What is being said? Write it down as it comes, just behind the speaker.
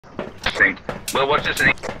thing. Well, what's his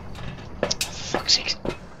name? Fuck's sake.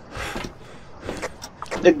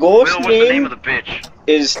 The ghost Will, what's the name of the bitch?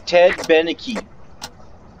 is Ted Beneke.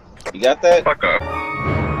 You got that? Fuck up.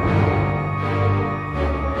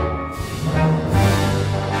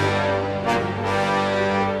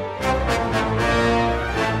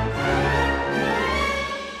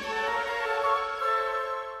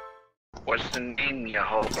 What's the name, you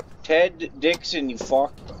hoe? Ted Dixon, you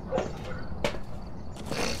fuck.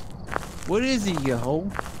 What is he, you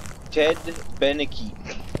hoe? Ted Beneke.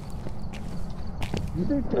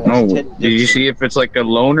 No, did you see if it's like a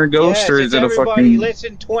loner ghost or is it a fucking...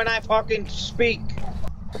 listen to when I fucking speak.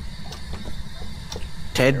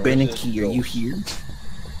 Ted Beneke, are you here?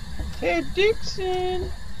 Ted Dixon.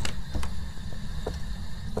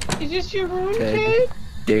 Is this your room, Ted?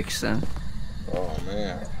 Dixon. Oh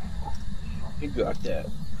man. You got that.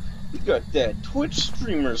 You got that Twitch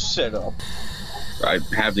streamer set up. I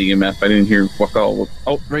have the EMF, I didn't hear fuck all.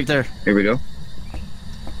 Oh, Right there. here we go.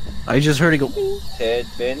 I just heard it go. Ted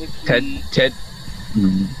Beneke.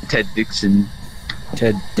 Ted Dixon.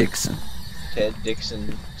 Ted Dixon. Ted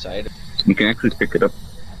Dixon side. You can actually pick it up.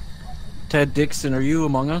 Ted Dixon, are you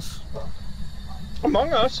among us?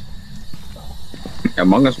 Among Us.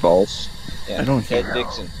 Among Us balls. Yeah, I don't Ted hear.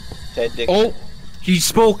 Dixon. Ted Dixon. Oh, he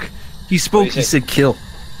spoke. He spoke. What did he He say? said kill.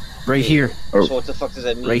 Right here. Oh. So what the fuck does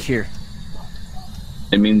that mean? Right here.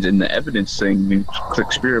 It means in the evidence thing, you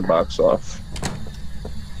click spirit box off.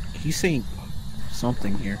 He's saying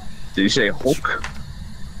something here. Did you say Hulk?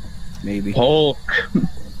 Maybe. Hulk.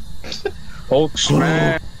 Hulk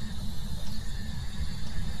smash.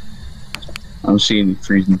 I'm seeing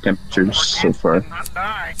freezing temperatures so far.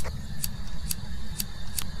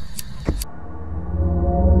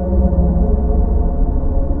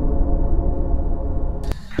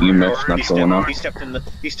 EMF's not going off. He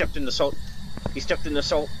stepped in the salt. He stepped in the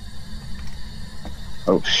salt.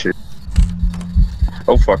 Oh shit.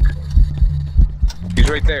 Oh fuck. He's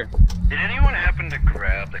right there. Did anyone happen to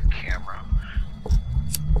grab the camera?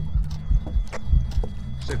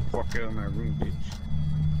 Sit the fuck out of my room, bitch.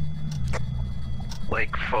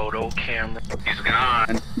 Like photo camera? He's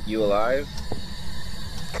gone. You alive?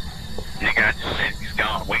 You guys just said he's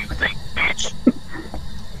gone. What do you think, bitch?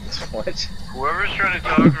 What? Whoever's trying to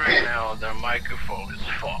talk right now, their microphone is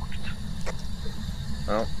fucked.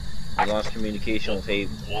 Oh, I lost communication with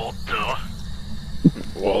Hayden. Waltuh.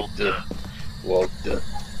 Waltuh.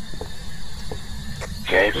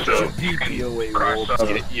 Okay, so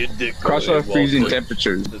cross off freezing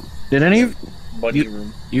temperatures. Did any of Buddy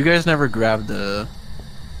room. you guys never grabbed the?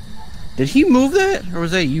 Did he move that, or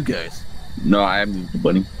was that you guys? No, I haven't,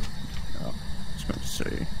 buddy. I was going to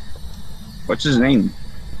say What's his name?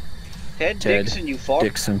 Ted Ted Dixon, you fuck.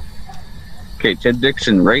 Dixon. Okay, Ted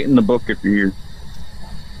Dixon. Write in the book if you're here.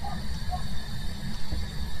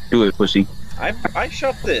 Do it, pussy. I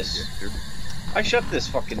shut this. I shut this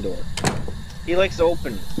fucking door. He likes to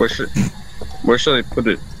open. Where should I put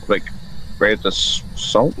it? Like, right at the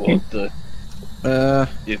salt? Waltuh.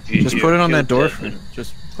 Just put it on that door.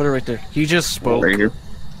 Just put it right there. He just spoke. Right here.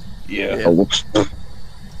 Yeah. Oh, whoops.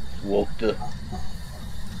 Waltuh.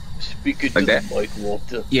 Speak it Like to that? the mic,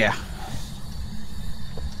 Waltuh. Yeah.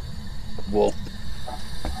 Waltuh.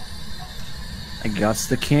 I got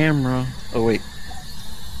the camera. Oh wait.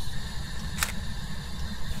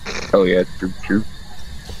 Oh yeah, true.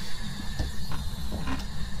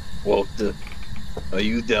 Waltuh. Are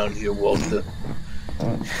you down here, Waltuh?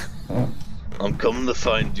 I'm coming to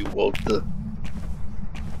find you, Waltuh.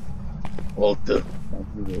 Waltuh.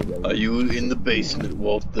 Are you in the basement,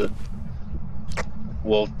 Waltuh?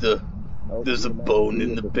 Waltuh. There's a bone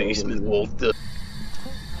in the basement, Waltuh.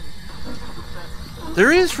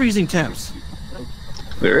 There is freezing temps.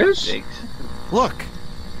 There is? Look.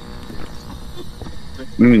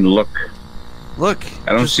 I mean, look. Look.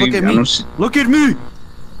 I don't Just see. Look at I me. don't see. Look at me.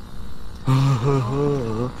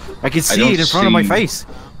 I can see don't it in front of my see- face.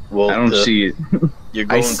 Waltuh. I don't see it. You're I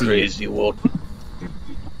going see crazy, Waltuh.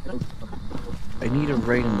 I need to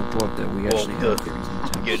write in the book that we actually have Waltuh. freezing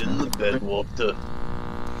temps. Get in the bed, Waltuh.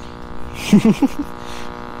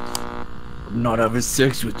 I'm not having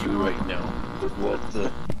sex with you right now.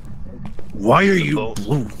 Waltuh. Why are The you bone-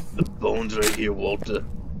 blue? The bone's right here, Waltuh.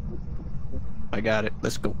 I got it.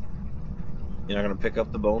 Let's go. You're not gonna pick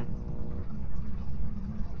up the bone?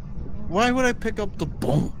 Why would I pick up the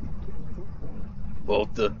bone?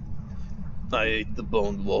 Waltuh. I ate the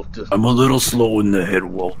bone, Waltuh. I'm a little slow in the head,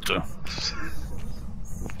 Walter.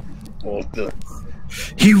 Waltuh.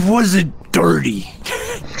 He wasn't dirty.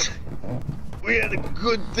 We had a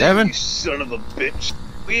good thing, Evan? you son of a bitch.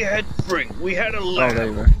 We had Frink. We had a Oh, laugh. there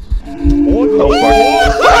you are. What the Oh,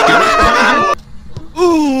 fuck.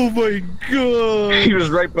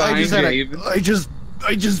 right behind you.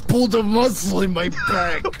 I just pulled a muscle in my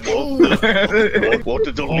back.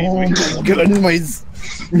 Walter, don't leave me. Oh my god,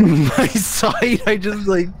 my side, I just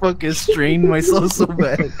like fucking strained myself so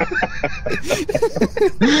bad.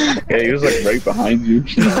 Yeah, he was like right behind you.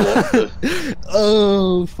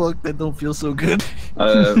 Oh fuck, that don't feel so good.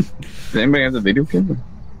 Does anybody have the video camera?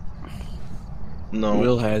 No.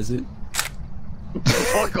 Will has it.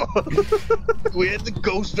 Fuck off. We had the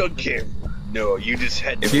ghost on camera. No, you just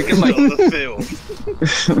had to If you can, like, on the film.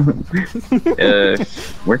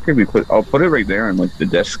 Where could we put? I'll put it right there on like the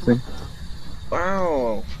desk thing.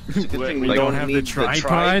 Wow. It's a good thing we like, don't have need the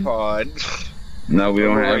tripod? No, we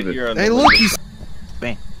don't Right have it. here on Hey, the look, he's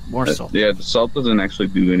bang. More salt. Yeah, the salt doesn't actually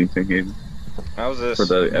do anything even How's this? for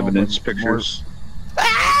the evidence but pictures.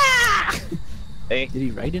 Ah! Hey. Did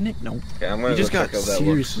he write in it? No. Okay, I'm gonna He just go got check out that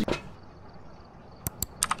seriously.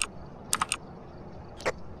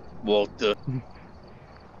 Walter.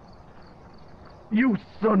 You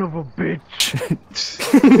son of a bitch.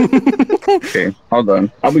 Okay, hold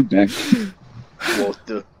on. I'll be back.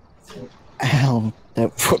 Walter. Ow,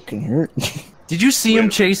 that fucking hurt. Did you see him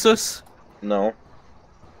chase us? No.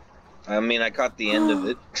 I mean, I caught the end of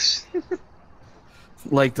it.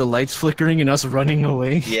 Like the lights flickering and us running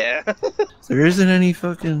away? Yeah. There isn't any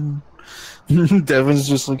fucking... Devin's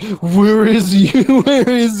just like, where is he? Where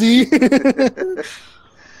is he?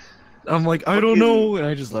 I'm like, I don't know, and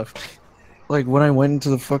I just left. Like when I went into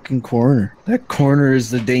the fucking corner. That corner is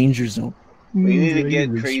the danger zone. We need to get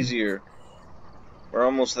crazier. We're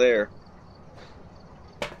almost there.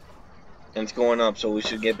 And it's going up, so we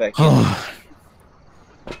should get back in.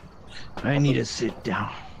 I need to sit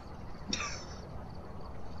down.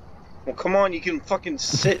 Well, come on, you can fucking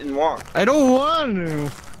sit and walk. I don't want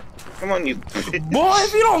to. Come on, you bitch. Boy,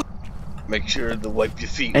 if you don't... Make sure to wipe your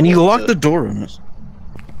feet. And he Walter. locked the door on us.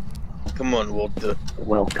 Come on, Walter.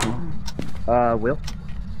 Welcome. Will.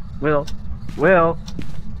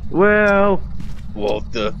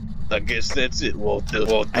 Walter. I guess that's it, Walter.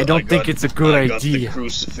 Walter, I don't think it's a good I got idea. the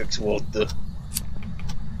crucifix, Walter.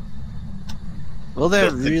 Will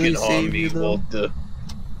that Nothing really can harm save me, you, though? Walter.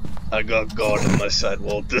 I got God on my side,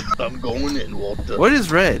 Walter. I'm going in, Walter. What is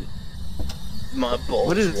red? My balls,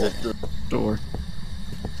 What is Walter. it? Door.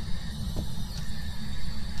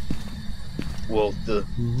 Walter.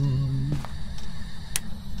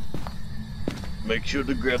 Make sure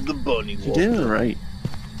to grab the bunny, You Walter. did it right.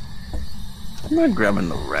 I'm not grabbing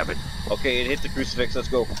the rabbit. Okay, it hit the crucifix. Let's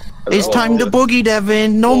go. It's time to boogie,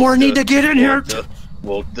 Devin. No Walter, more need to get in here.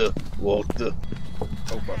 Walter. Oh,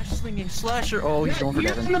 fuck. Slinging slasher. Oh, he's going for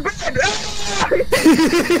Devin.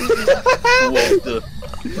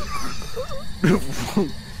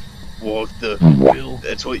 Walter. Will.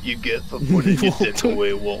 That's what you get for putting your dick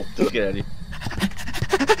away, Walter. Get out of here.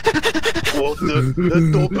 Walter, that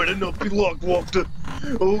door better not be locked, Walter.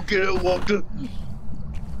 Oh, get out, Walter.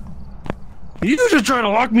 You just trying to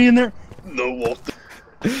lock me in there? No, Walter.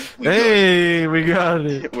 Hey, we got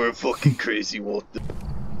it. We're fucking crazy, Walter.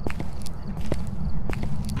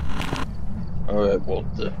 Alright,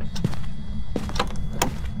 Walter.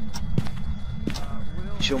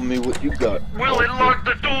 Show me what you got. Will it lock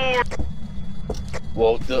the door?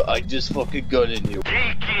 Walter, I just fucking got in you.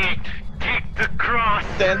 Take it. Take the cross.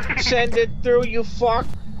 Then send it through, you fuck.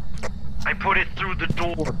 I put it through the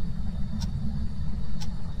door.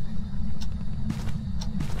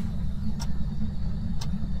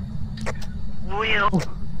 Will.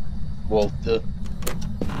 Walter.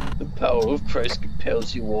 The power of Christ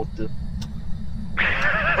compels you, Walter.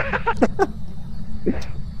 I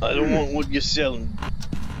don't want what you're selling.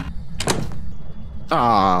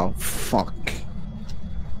 Oh, fuck.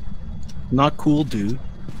 Not cool, dude.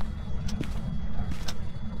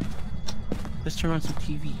 Let's turn on some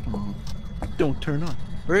TV. Oh, don't turn on.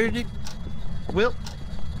 Where did it? Will?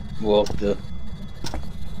 Walter.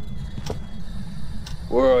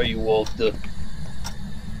 Where are you, Walter?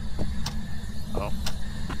 Oh,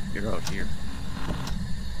 you're out here.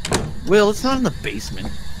 Will, it's not in the basement.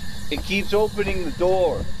 It keeps opening the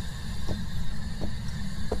door.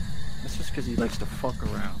 That's just because he likes to fuck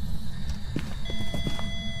around.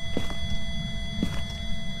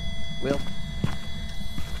 Will?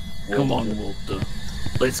 Come on, Walter.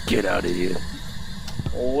 Let's get out of here.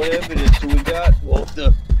 Oh, what evidence do we got,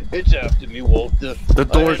 Walter? It's after me, Walter. The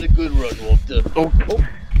door's... I had a good run, Walter. Oh.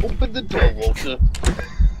 Open the door, Walter.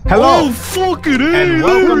 Hello! Oh, fuck it is! And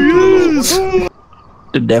welcome to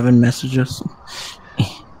Did Devin message us?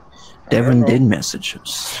 Devin did message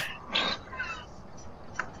us.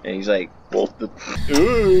 And he's like, Walter.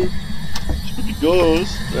 Hey, spooky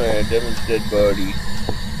ghost. Alright, Devin's dead body.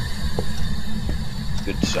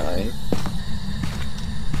 Good sign.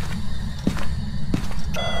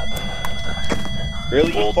 Really,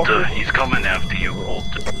 you Waltuh, fucker? he's coming after you,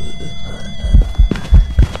 Waltuh.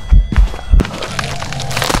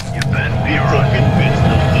 You better be right.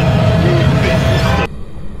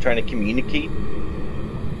 Trying to communicate?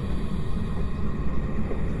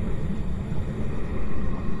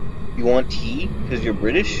 You want tea? Because you're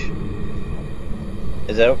British?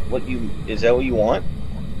 Is that what you want?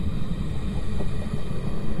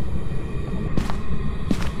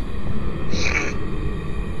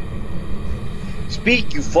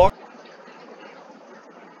 Speak, you fuck!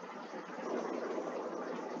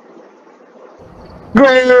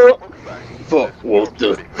 Fuck,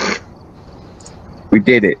 Waltuh. We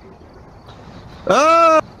did it.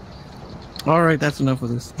 Ah! Alright, that's enough of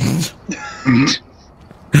this.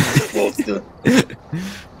 Waltuh.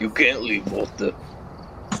 You can't leave, Waltuh.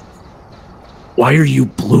 Why are you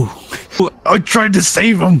blue? I tried to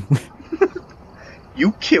save him!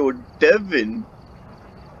 You killed Devin.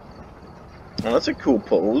 Oh, that's a cool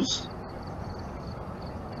pose.